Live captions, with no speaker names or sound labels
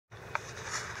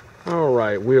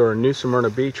Alright, we are in New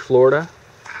Smyrna Beach, Florida.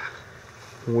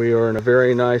 We are in a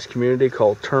very nice community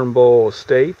called Turnbull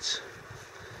Estates.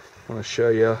 I want to show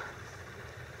you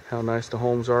how nice the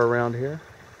homes are around here.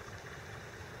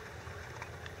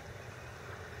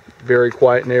 Very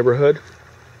quiet neighborhood.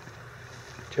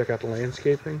 Check out the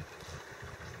landscaping.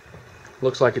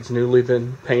 Looks like it's newly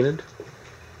been painted.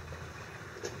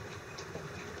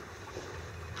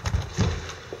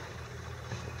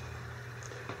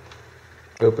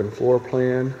 Open floor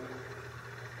plan.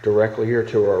 Directly here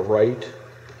to our right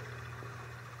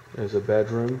is a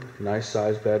bedroom, nice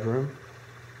sized bedroom.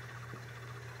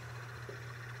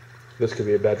 This could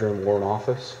be a bedroom or an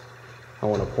office. I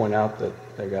want to point out that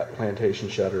they got plantation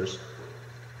shutters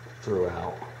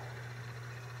throughout.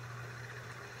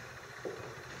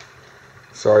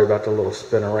 Sorry about the little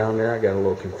spin around there, I got a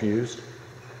little confused.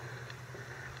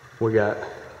 We got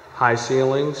high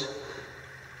ceilings,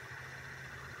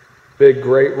 big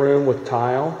great room with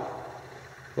tile.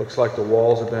 Looks like the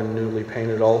walls have been newly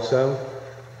painted also.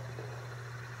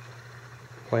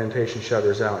 Plantation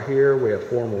shutters out here. We have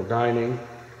formal dining.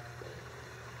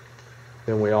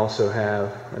 Then we also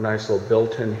have a nice little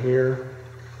built-in here.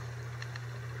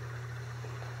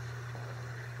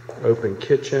 Open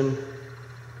kitchen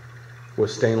with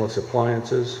stainless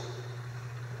appliances.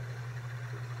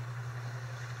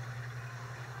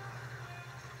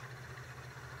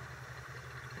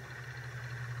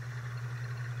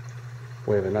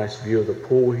 We have a nice view of the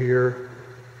pool here.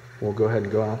 We'll go ahead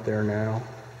and go out there now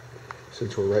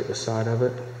since we're right beside of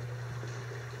it.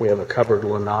 We have a covered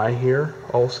lanai here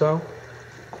also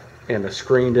and a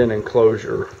screened in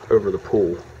enclosure over the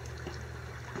pool.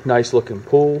 Nice looking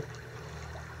pool.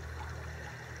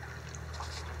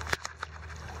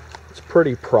 It's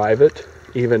pretty private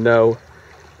even though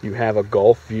you have a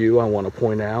golf view. I want to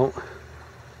point out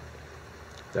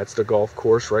that's the golf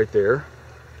course right there.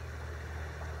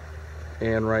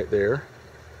 And right there.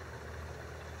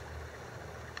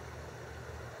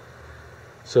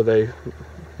 So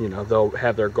they'll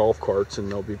have their golf carts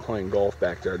and they'll be playing golf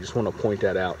back there. I just want to point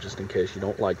that out just in case you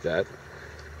don't like that.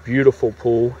 Beautiful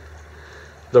pool.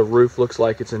 The roof looks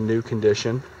like it's in new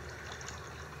condition.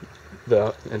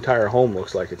 The entire home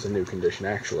looks like it's in new condition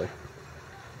actually.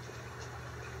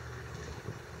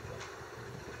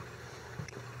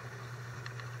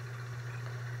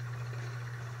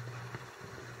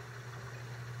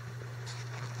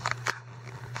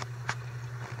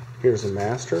 Here's a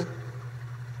master,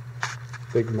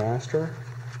 big master.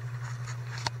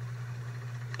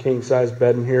 King size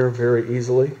bed in here very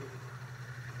easily.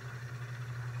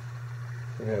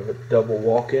 We have a double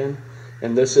walk-in,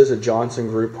 and this is a Johnson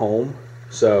Group home,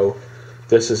 so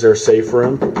this is their safe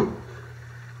room.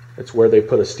 It's where they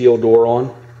put a steel door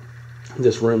on.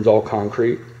 This room's all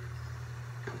concrete.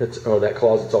 That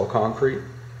closet's all concrete.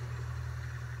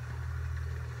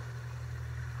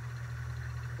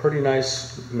 Pretty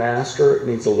nice master. It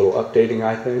needs a little updating,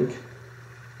 I think.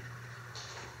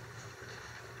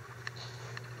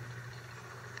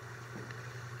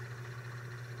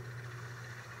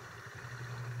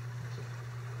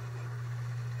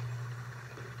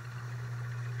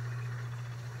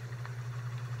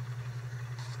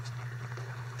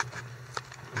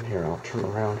 And here, I'll turn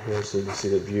around here so you can see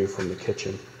the view from the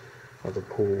kitchen of the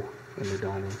pool and the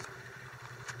dining.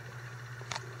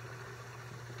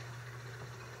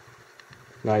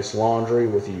 Nice laundry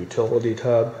with a utility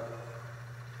tub.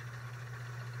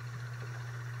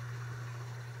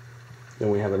 Then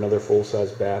we have another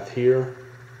full-size bath here.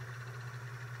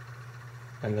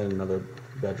 And then another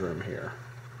bedroom here.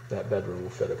 That bedroom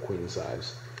will fit a queen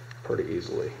size pretty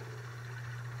easily.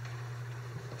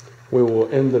 We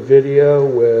will end the video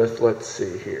with, let's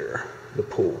see here, the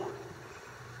pool.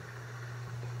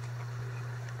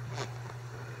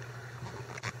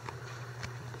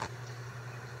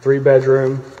 Three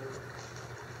bedroom,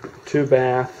 2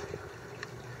 bath,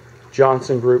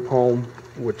 Johnson Group home,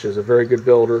 which is a very good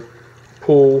builder,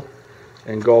 pool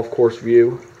and golf course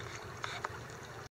view.